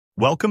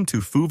Welcome to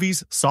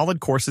FUVI's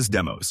Solid Courses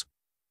Demos.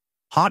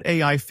 Hot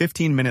AI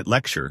 15-minute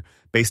lecture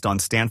based on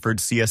Stanford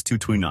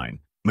CS229,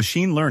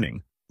 Machine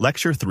Learning,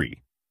 Lecture 3,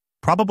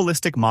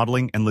 Probabilistic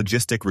Modeling and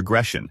Logistic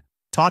Regression,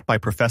 taught by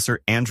Professor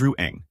Andrew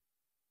Ng.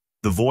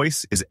 The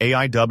voice is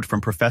AI dubbed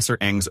from Professor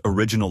Ng's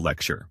original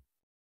lecture.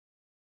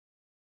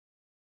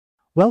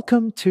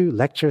 Welcome to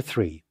Lecture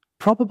 3,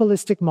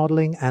 Probabilistic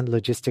Modeling and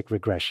Logistic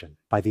Regression.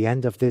 By the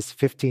end of this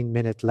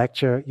 15-minute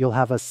lecture, you'll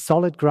have a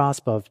solid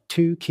grasp of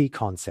two key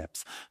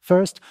concepts.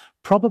 First,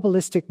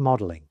 probabilistic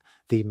modeling,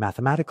 the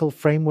mathematical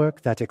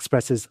framework that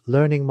expresses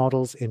learning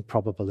models in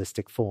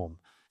probabilistic form.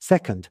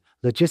 Second,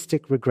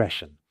 logistic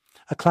regression,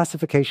 a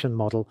classification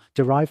model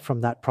derived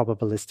from that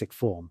probabilistic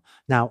form.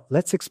 Now,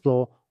 let's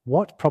explore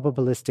what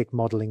probabilistic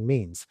modeling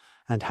means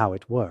and how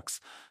it works,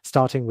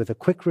 starting with a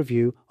quick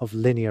review of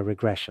linear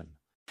regression.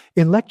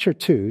 In Lecture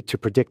 2, to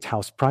predict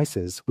house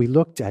prices, we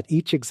looked at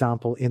each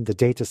example in the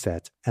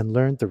dataset and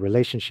learned the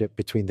relationship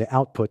between the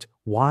output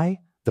y,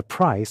 the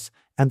price,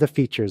 and the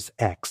features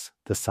x,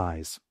 the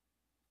size.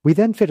 We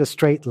then fit a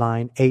straight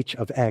line h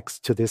of x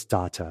to this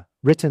data,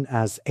 written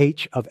as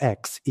h of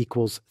x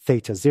equals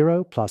theta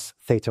 0 plus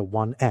theta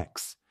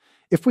 1x.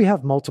 If we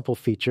have multiple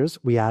features,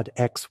 we add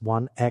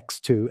x1,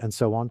 x2, and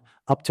so on,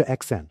 up to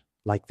xn,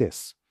 like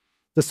this.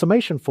 The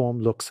summation form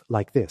looks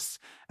like this,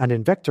 and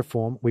in vector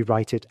form, we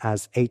write it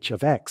as h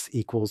of x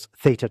equals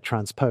theta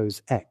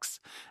transpose x,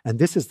 and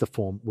this is the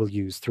form we'll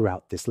use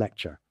throughout this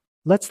lecture.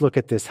 Let's look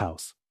at this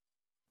house.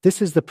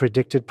 This is the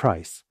predicted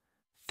price,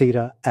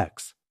 theta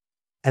x,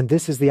 and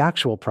this is the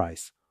actual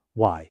price,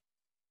 y.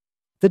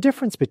 The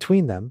difference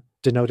between them,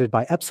 denoted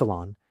by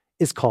epsilon,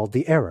 is called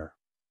the error.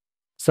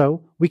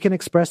 So we can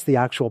express the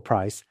actual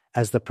price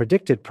as the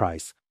predicted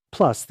price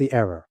plus the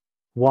error,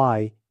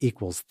 y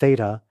equals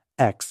theta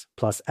x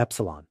plus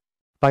epsilon.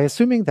 By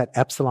assuming that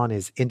epsilon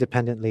is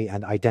independently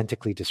and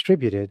identically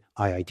distributed,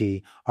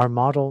 IID, our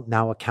model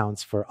now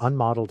accounts for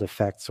unmodeled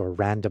effects or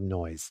random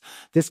noise.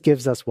 This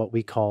gives us what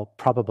we call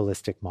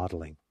probabilistic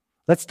modeling.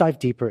 Let's dive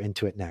deeper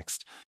into it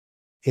next.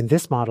 In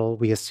this model,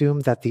 we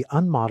assume that the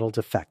unmodeled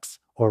effects,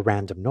 or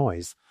random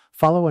noise,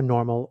 follow a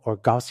normal or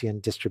Gaussian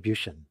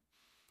distribution.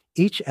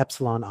 Each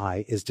epsilon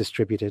I is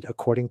distributed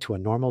according to a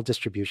normal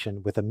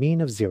distribution with a mean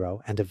of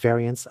 0 and a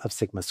variance of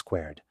sigma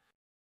squared.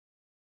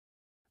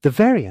 The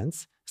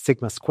variance,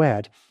 sigma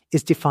squared,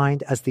 is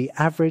defined as the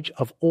average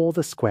of all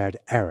the squared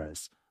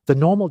errors. The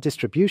normal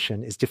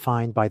distribution is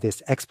defined by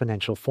this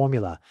exponential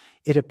formula.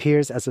 It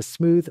appears as a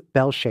smooth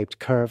bell-shaped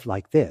curve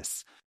like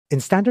this.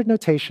 In standard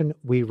notation,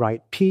 we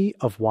write p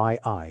of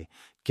yi,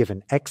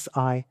 given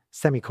xi,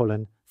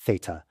 semicolon,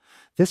 theta.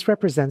 This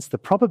represents the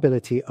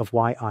probability of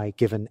yi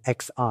given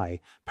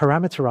xi,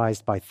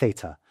 parameterized by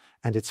theta,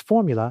 and its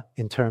formula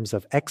in terms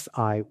of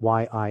xi,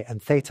 yi,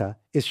 and theta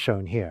is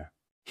shown here.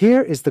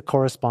 Here is the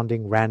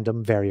corresponding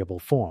random variable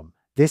form.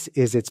 This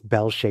is its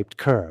bell-shaped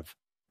curve.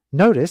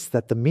 Notice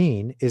that the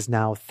mean is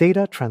now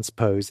theta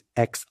transpose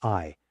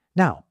xi.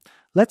 Now,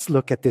 let's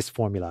look at this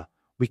formula.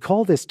 We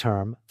call this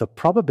term the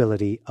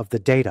probability of the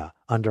data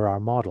under our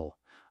model.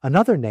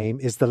 Another name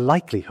is the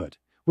likelihood,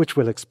 which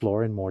we'll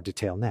explore in more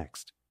detail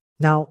next.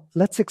 Now,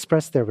 let's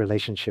express their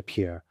relationship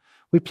here.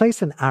 We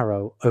place an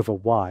arrow over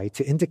y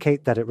to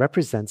indicate that it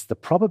represents the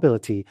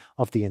probability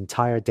of the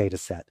entire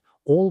dataset,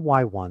 all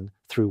y1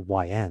 through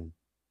yn.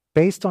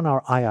 Based on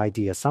our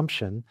IID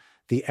assumption,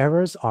 the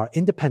errors are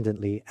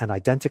independently and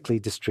identically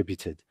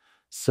distributed.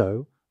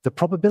 So, the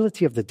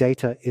probability of the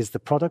data is the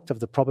product of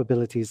the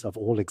probabilities of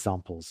all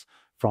examples,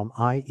 from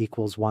I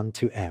equals 1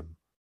 to m.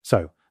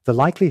 So, the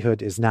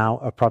likelihood is now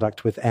a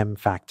product with m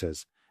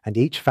factors, and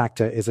each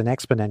factor is an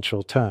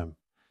exponential term.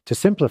 To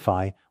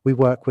simplify, we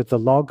work with the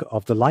log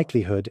of the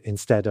likelihood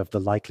instead of the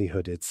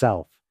likelihood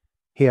itself.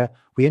 Here,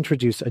 we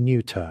introduce a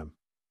new term,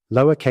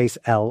 lowercase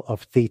l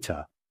of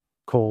theta,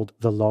 called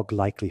the log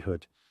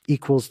likelihood,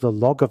 equals the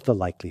log of the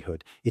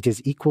likelihood. It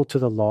is equal to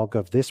the log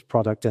of this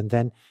product, and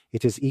then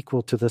it is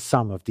equal to the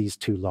sum of these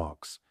two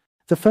logs.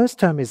 The first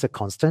term is a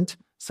constant,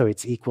 so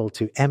it's equal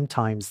to m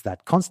times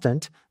that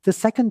constant. The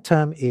second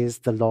term is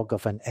the log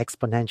of an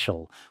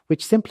exponential,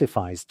 which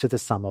simplifies to the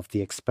sum of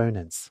the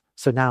exponents.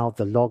 So now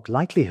the log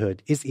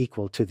likelihood is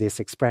equal to this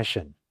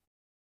expression.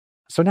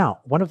 So now,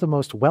 one of the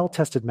most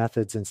well-tested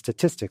methods in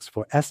statistics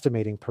for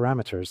estimating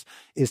parameters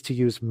is to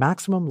use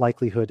maximum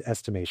likelihood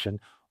estimation,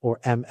 or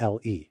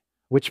MLE,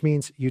 which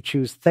means you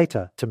choose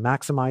theta to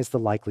maximize the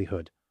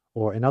likelihood,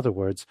 or in other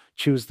words,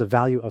 choose the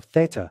value of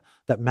theta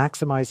that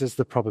maximizes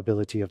the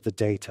probability of the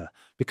data.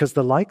 Because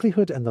the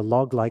likelihood and the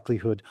log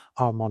likelihood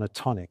are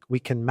monotonic, we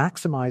can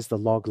maximize the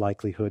log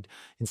likelihood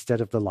instead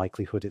of the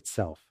likelihood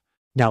itself.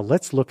 Now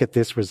let's look at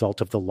this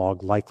result of the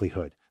log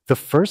likelihood. The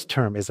first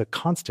term is a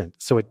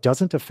constant, so it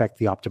doesn't affect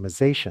the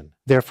optimization.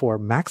 Therefore,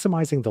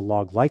 maximizing the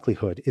log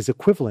likelihood is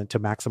equivalent to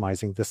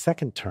maximizing the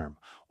second term,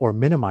 or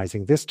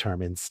minimizing this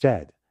term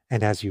instead.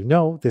 And as you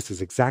know, this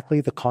is exactly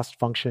the cost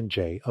function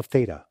j of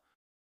theta.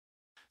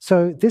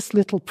 So this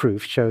little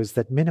proof shows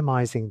that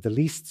minimizing the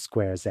least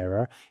squares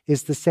error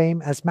is the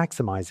same as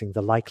maximizing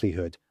the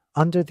likelihood,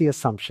 under the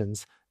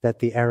assumptions that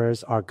the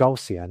errors are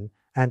Gaussian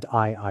and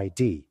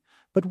IID.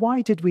 But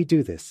why did we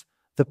do this?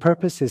 The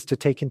purpose is to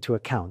take into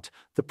account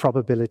the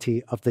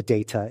probability of the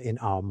data in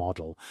our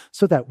model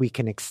so that we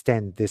can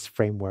extend this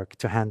framework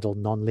to handle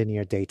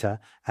nonlinear data,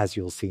 as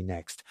you'll see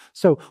next.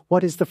 So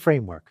what is the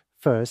framework?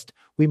 First,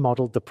 we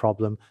modeled the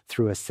problem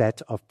through a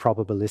set of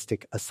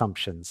probabilistic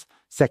assumptions.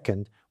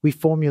 Second, we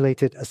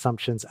formulated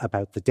assumptions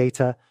about the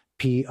data,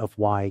 P of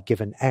y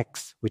given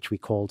x, which we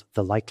called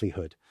the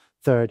likelihood.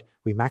 Third,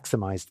 we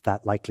maximized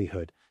that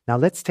likelihood. Now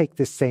let's take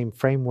this same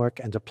framework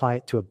and apply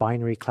it to a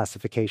binary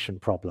classification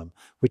problem,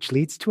 which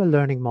leads to a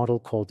learning model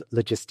called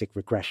logistic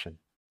regression.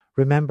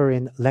 Remember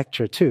in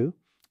Lecture 2,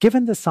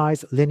 given the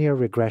size, linear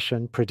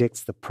regression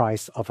predicts the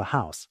price of a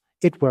house.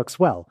 It works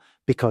well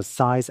because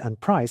size and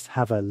price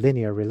have a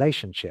linear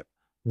relationship.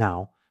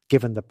 Now,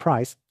 given the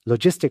price,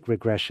 logistic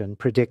regression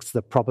predicts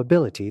the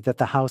probability that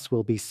the house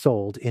will be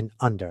sold in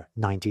under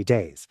 90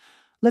 days.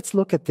 Let's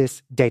look at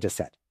this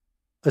dataset.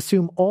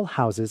 Assume all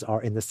houses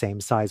are in the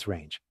same size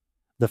range.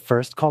 The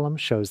first column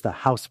shows the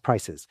house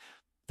prices.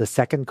 The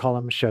second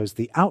column shows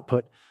the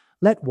output.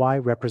 Let y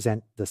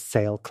represent the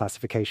sale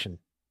classification.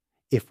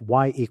 If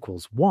y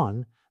equals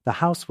 1, the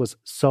house was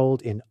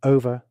sold in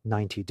over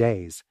 90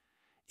 days.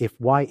 If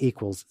y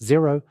equals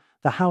 0,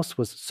 the house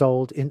was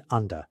sold in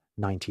under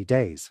 90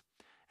 days.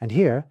 And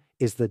here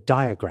is the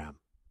diagram.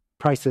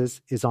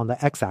 Prices is on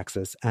the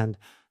x-axis and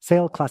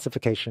sale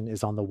classification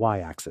is on the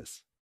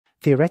y-axis.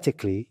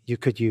 Theoretically, you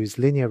could use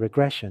linear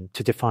regression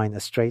to define a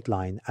straight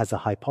line as a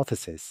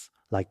hypothesis,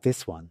 like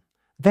this one.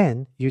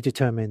 Then you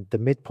determine the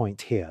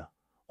midpoint here.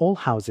 All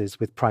houses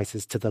with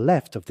prices to the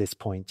left of this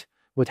point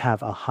would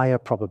have a higher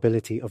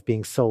probability of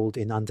being sold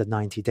in under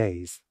 90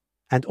 days.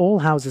 And all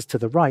houses to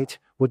the right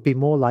would be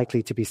more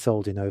likely to be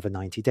sold in over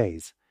 90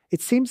 days.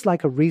 It seems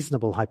like a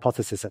reasonable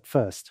hypothesis at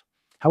first.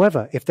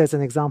 However, if there's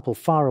an example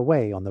far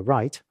away on the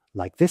right,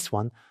 like this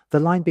one, the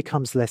line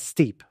becomes less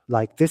steep,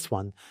 like this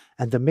one,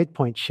 and the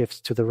midpoint shifts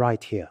to the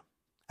right here.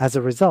 As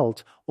a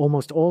result,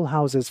 almost all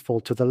houses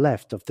fall to the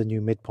left of the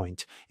new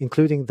midpoint,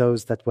 including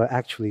those that were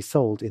actually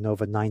sold in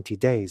over 90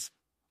 days.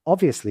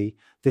 Obviously,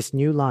 this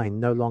new line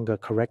no longer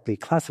correctly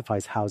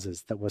classifies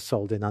houses that were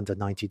sold in under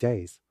 90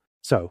 days.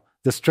 So,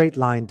 the straight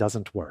line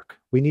doesn't work.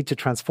 We need to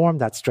transform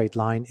that straight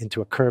line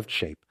into a curved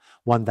shape,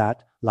 one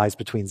that lies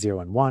between 0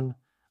 and 1,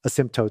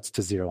 asymptotes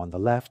to 0 on the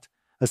left,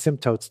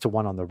 asymptotes to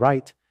 1 on the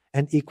right,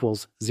 and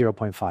equals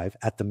 0.5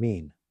 at the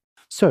mean.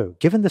 So,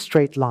 given the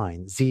straight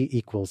line z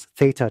equals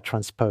theta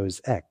transpose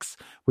x,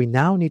 we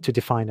now need to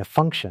define a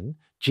function,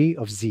 g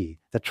of z,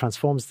 that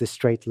transforms this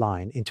straight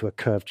line into a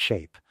curved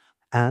shape.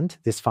 And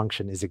this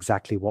function is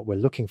exactly what we're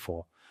looking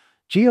for.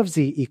 G of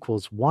z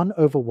equals 1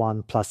 over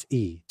 1 plus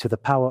e to the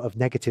power of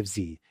negative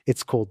z.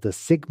 It's called the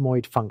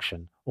sigmoid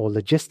function, or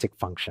logistic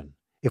function.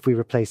 If we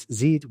replace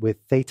z with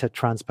theta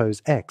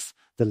transpose x,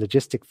 the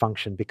logistic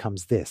function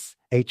becomes this.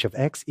 H of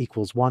x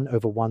equals 1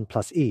 over 1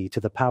 plus e to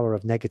the power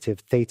of negative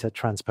theta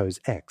transpose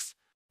x.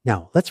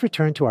 Now, let's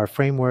return to our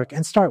framework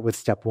and start with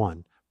step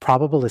 1,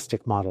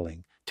 probabilistic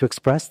modeling, to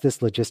express this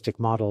logistic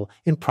model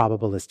in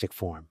probabilistic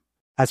form.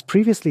 As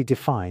previously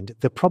defined,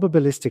 the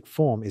probabilistic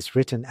form is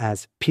written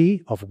as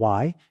P of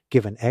y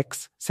given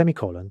x,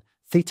 semicolon,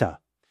 theta.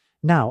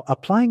 Now,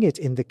 applying it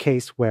in the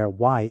case where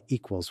y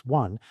equals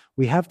 1,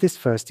 we have this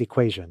first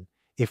equation.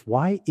 If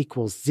y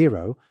equals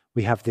 0,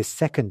 we have this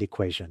second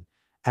equation.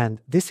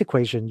 And this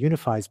equation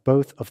unifies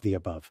both of the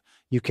above.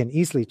 You can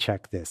easily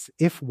check this.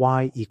 If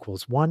y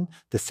equals 1,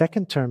 the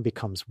second term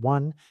becomes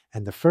 1,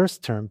 and the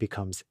first term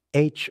becomes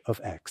h of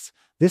x.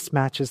 This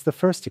matches the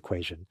first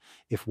equation.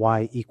 If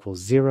y equals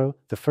 0,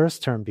 the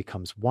first term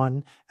becomes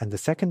 1, and the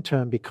second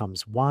term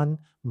becomes 1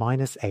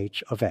 minus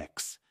h of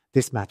x.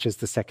 This matches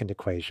the second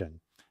equation.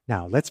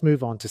 Now, let's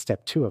move on to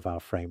step 2 of our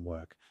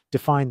framework.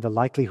 Define the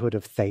likelihood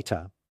of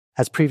theta.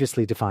 As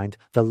previously defined,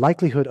 the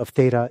likelihood of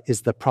theta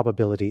is the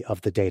probability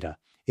of the data.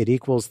 It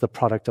equals the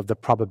product of the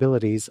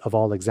probabilities of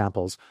all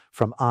examples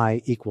from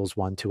I equals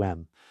 1 to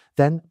m.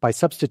 Then, by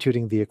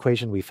substituting the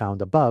equation we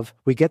found above,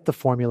 we get the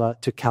formula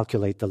to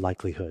calculate the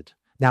likelihood.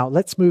 Now,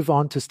 let's move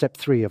on to step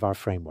 3 of our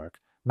framework.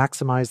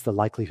 Maximize the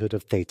likelihood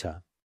of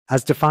theta.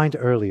 As defined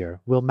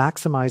earlier, we'll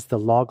maximize the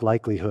log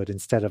likelihood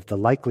instead of the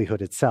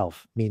likelihood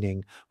itself,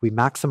 meaning we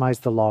maximize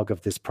the log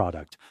of this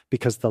product.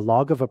 Because the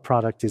log of a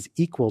product is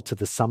equal to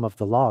the sum of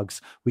the logs,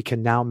 we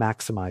can now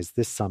maximize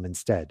this sum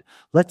instead.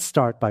 Let's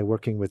start by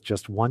working with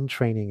just one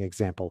training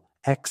example,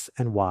 x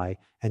and y,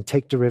 and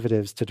take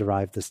derivatives to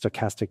derive the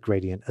stochastic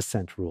gradient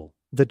ascent rule.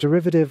 The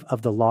derivative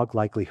of the log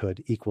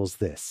likelihood equals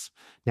this.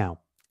 Now,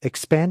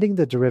 expanding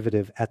the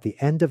derivative at the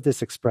end of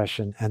this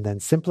expression and then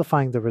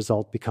simplifying the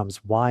result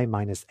becomes y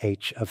minus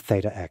h of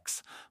theta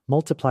x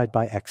multiplied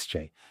by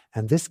xj,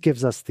 and this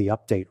gives us the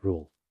update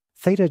rule.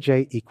 Theta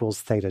j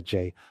equals theta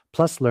j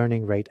plus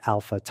learning rate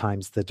alpha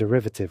times the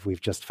derivative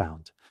we've just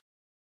found.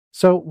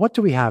 So what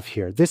do we have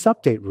here? This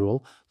update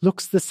rule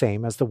looks the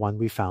same as the one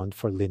we found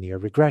for linear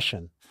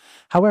regression.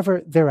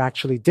 However, they're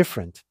actually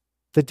different.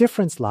 The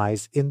difference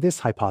lies in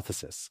this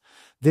hypothesis.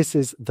 This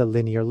is the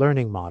linear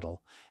learning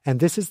model, and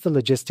this is the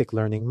logistic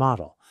learning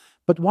model.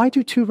 But why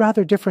do two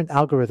rather different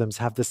algorithms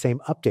have the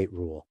same update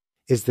rule?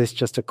 Is this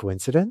just a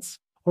coincidence?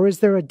 Or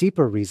is there a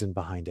deeper reason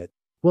behind it?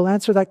 We'll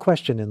answer that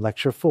question in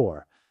Lecture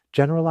 4,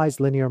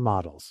 Generalized Linear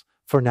Models.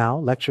 For now,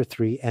 Lecture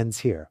 3 ends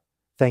here.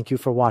 Thank you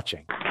for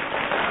watching.